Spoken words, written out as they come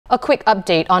A quick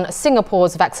update on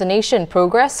Singapore's vaccination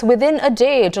progress. Within a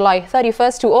day, July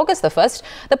 31st to August the 1st,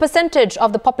 the percentage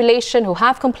of the population who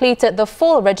have completed the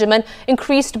full regimen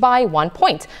increased by 1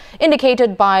 point.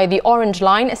 Indicated by the orange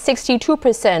line,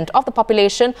 62% of the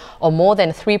population, or more than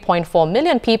 3.4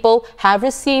 million people, have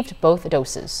received both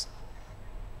doses.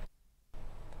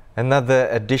 Another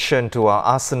addition to our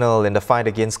arsenal in the fight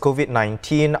against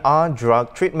COVID-19 are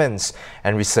drug treatments.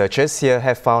 And researchers here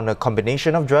have found a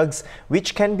combination of drugs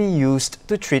which can be used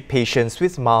to treat patients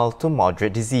with mild to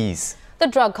moderate disease. The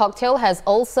drug cocktail has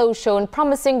also shown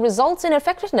promising results in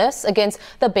effectiveness against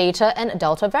the Beta and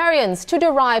Delta variants. To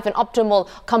derive an optimal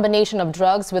combination of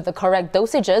drugs with the correct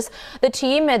dosages, the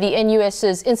team at the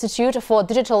NUS's Institute for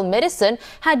Digital Medicine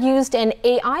had used an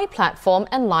AI platform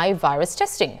and live virus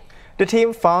testing. The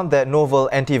team found that novel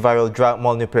antiviral drug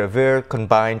molnupiravir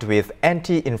combined with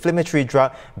anti-inflammatory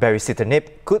drug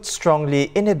baricitinib could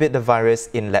strongly inhibit the virus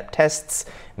in lab tests,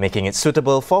 making it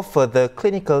suitable for further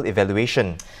clinical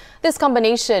evaluation. This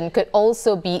combination could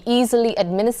also be easily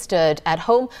administered at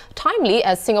home, timely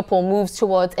as Singapore moves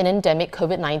towards an endemic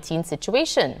COVID-19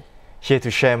 situation. Here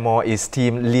to share more is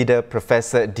team leader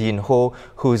Professor Dean Ho,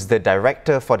 who's the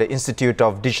director for the Institute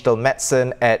of Digital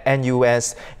Medicine at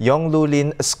NUS Yong Lu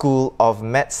Lin School of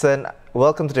Medicine.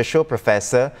 Welcome to the show,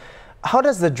 Professor. How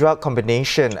does the drug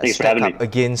combination stack up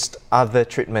against other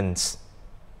treatments?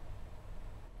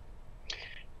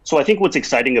 So I think what's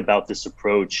exciting about this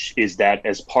approach is that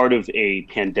as part of a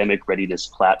pandemic readiness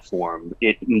platform,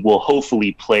 it will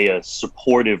hopefully play a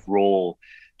supportive role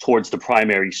towards the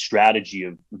primary strategy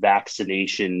of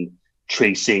vaccination,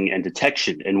 tracing, and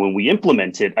detection. And when we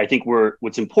implement it, I think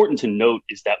what's important to note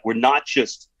is that we're not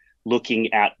just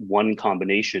looking at one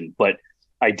combination, but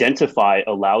Identify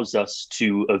allows us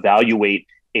to evaluate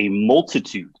a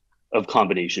multitude of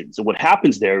combinations. And what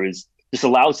happens there is this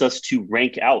allows us to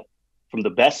rank out from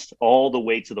the best all the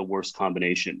way to the worst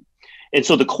combination. And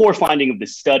so the core finding of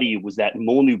this study was that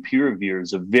molnupiravir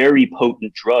is a very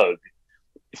potent drug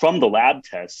from the lab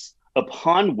tests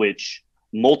upon which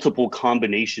multiple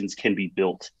combinations can be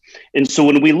built. And so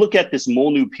when we look at this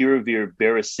molnupiravir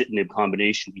baricitinib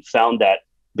combination, we found that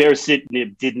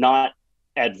baricitinib did not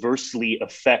adversely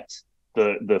affect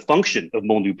the function of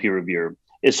molnupiravir.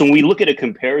 And so when we look at a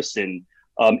comparison,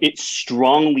 it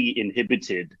strongly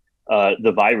inhibited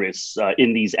the virus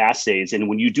in these assays. And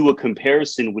when you do a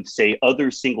comparison with, say,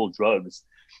 other single drugs,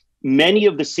 many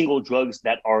of the single drugs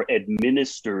that are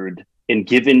administered and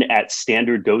given at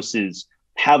standard doses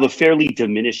have a fairly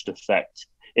diminished effect.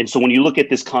 And so when you look at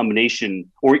this combination,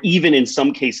 or even in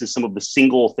some cases, some of the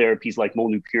single therapies like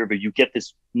molnupiravir, you get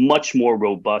this much more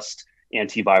robust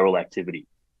antiviral activity.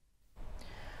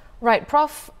 Right,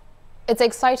 Prof, it's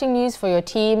exciting news for your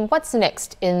team. What's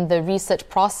next in the research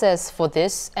process for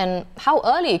this, and how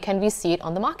early can we see it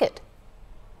on the market?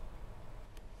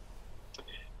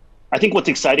 I think what's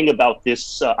exciting about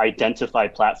this Identify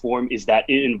platform is that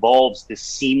it involves this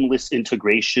seamless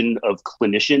integration of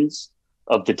clinicians,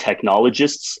 of the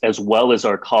technologists, as well as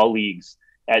our colleagues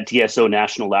at DSO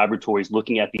National Laboratories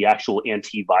looking at the actual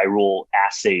antiviral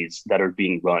assays that are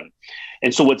being run.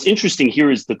 And so what's interesting here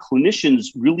is the clinicians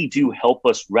really do help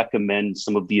us recommend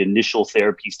some of the initial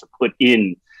therapies to put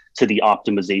in to the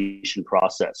optimization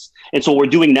process. And so what we're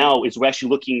doing now is we're actually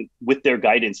looking with their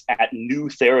guidance at new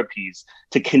therapies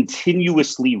to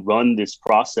continuously run this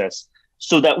process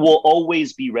so that we'll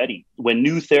always be ready. When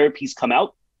new therapies come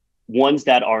out, ones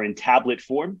that are in tablet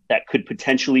form that could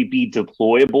potentially be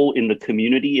deployable in the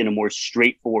community in a more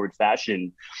straightforward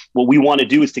fashion, what we want to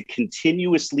do is to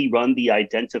continuously run the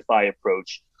Identify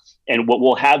approach. And what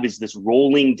we'll have is this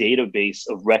rolling database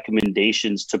of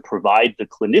recommendations to provide the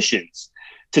clinicians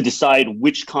to decide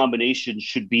which combination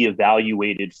should be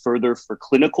evaluated further for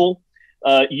clinical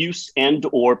use and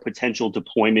or potential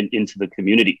deployment into the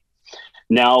community.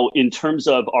 Now, in terms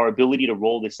of our ability to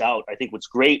roll this out, I think what's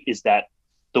great is that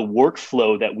the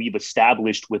workflow that we've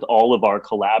established with all of our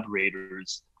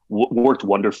collaborators worked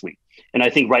wonderfully. And I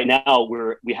think right now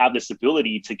we have this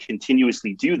ability to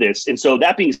continuously do this. And so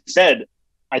that being said,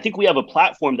 I think we have a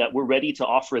platform that we're ready to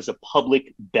offer as a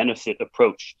public benefit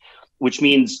approach, which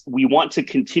means we want to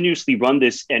continuously run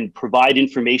this and provide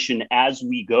information as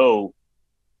we go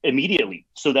immediately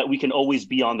so that we can always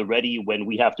be on the ready when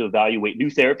we have to evaluate new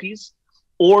therapies,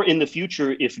 or in the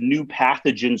future, if new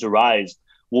pathogens arise,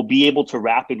 we'll be able to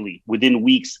rapidly, within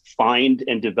weeks, find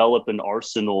and develop an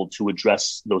arsenal to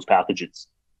address those pathogens.